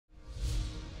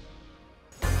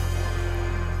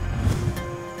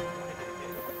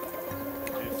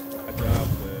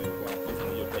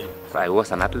I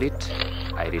was an athlete.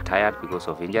 I retired because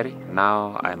of injury.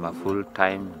 Now I'm a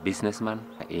full-time businessman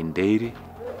in dairy,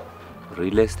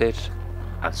 real estate,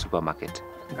 and supermarket.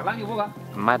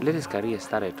 My athletics career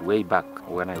started way back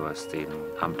when I was in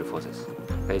armed forces.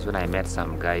 That is when I met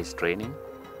some guys training,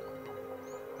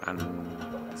 and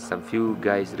some few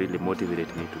guys really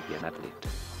motivated me to be an athlete.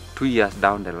 2 years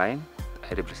down the line,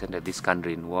 I represented this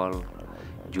country in World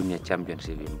Junior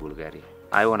Championship in Bulgaria.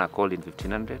 I won a gold in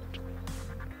 1500.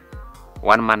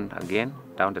 1 month again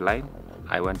down the line,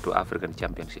 I went to African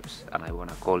Championships and I won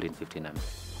a gold in 1500.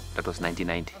 That was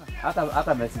 1990.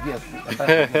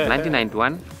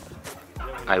 1991,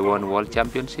 I won World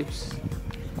Championships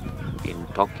in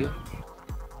Tokyo.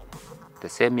 The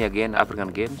same year again,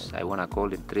 African Games, I won a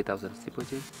gold in 3000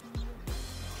 steeplechase.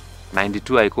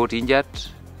 92, I got injured.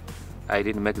 I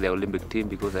didn't make the Olympic team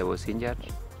because I was injured.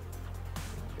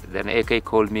 Then AK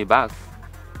called me back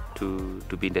to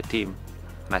be in the team,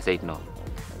 and I said no.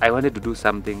 I wanted to do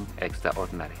something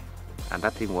extraordinary, and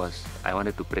that thing was I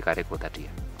wanted to break a record that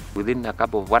year. Within a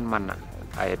couple of 1 month,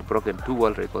 I had broken 2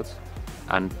 world records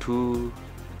and 2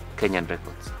 Kenyan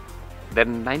records.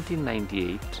 Then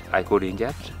 1998, I got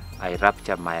injured. I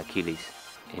ruptured my Achilles.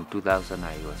 In 2000,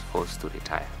 I was forced to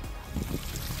retire.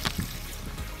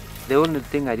 The only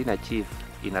thing I didn't achieve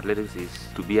in athletics is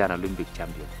to be an Olympic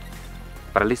champion.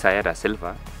 But at least I had a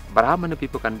silver. But how many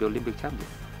people can be Olympic champion?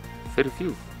 Very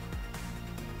few.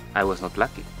 I was not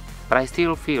lucky. But I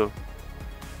still feel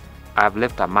I've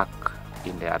left a mark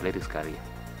in the athletics career.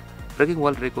 Breaking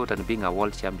world record and being a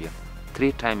world champion,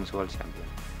 3 times world champion.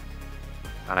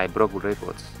 And I broke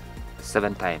records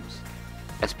 7 times.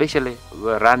 Especially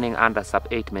running under sub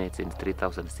 8 minutes in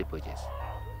 3000 steeplechase.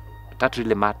 That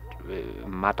really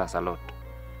matters a lot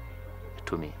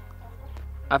to me.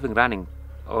 Having running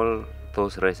all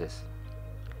those races,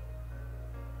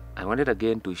 I wanted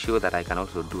again to show that I can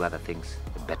also do other things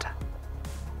better.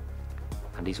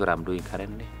 And this is what I'm doing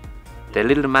currently. The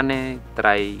little money that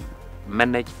I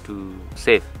managed to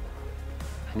save,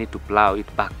 I need to plow it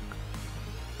back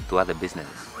to other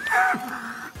businesses.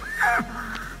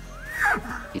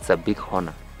 It's a big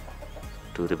honor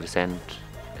to represent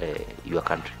your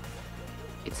country.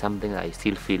 It's something I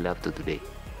still feel up to today.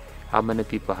 How many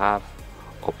people have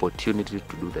opportunity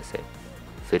to do the same?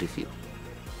 Very few.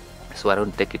 So I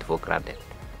don't take it for granted.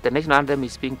 The national anthem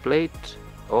is being played.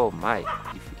 Oh my,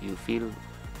 if you feel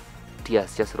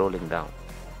tears just rolling down.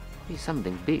 It's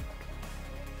something big.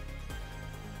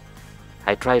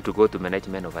 I tried to go to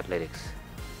management of athletics,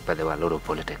 but there were a lot of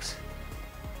politics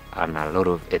and a lot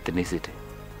of ethnicity.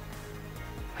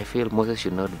 I feel Moses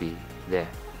should not be there.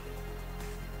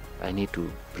 I need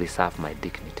to preserve my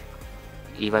dignity.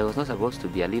 If I was not supposed to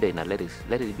be a leader in athletics,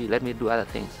 let it be. Let me do other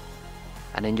things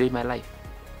and enjoy my life.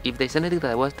 If there's anything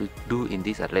that I want to do in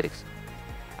this athletics,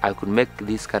 I could make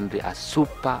this country a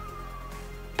super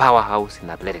powerhouse in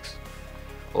athletics,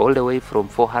 all the way from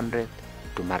 400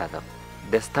 to marathon.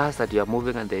 The stars that you are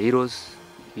moving and the heroes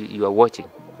you are watching,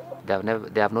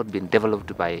 they have not been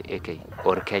developed by AK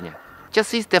or Kenya. Just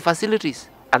see the facilities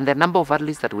and the number of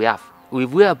athletes that we have.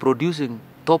 If we are producing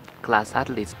top-class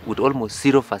athletes with almost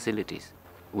 0 facilities,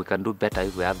 we can do better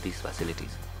if we have these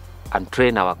facilities and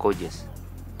train our coaches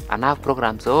and have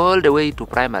programs all the way to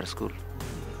primary school.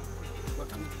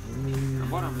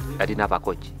 I didn't have a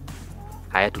coach.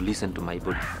 I had to listen to my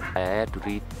body. I had to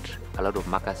read a lot of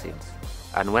magazines.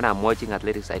 And when I'm watching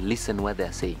athletics, I listen what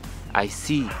they're saying. I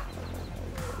see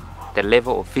the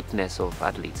level of fitness of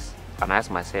athletes and I ask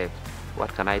myself,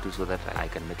 what can I do so that I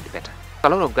can make it better? A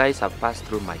lot of guys have passed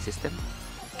through my system.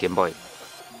 Kemboy,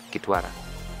 Kitwara,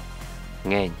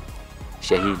 Ngeny,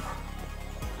 Shaheen,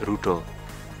 Ruto,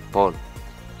 Paul.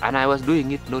 And I was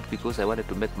doing it not because I wanted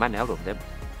to make money out of them.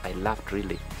 I loved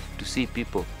really to see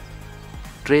people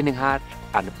training hard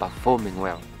and performing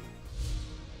well.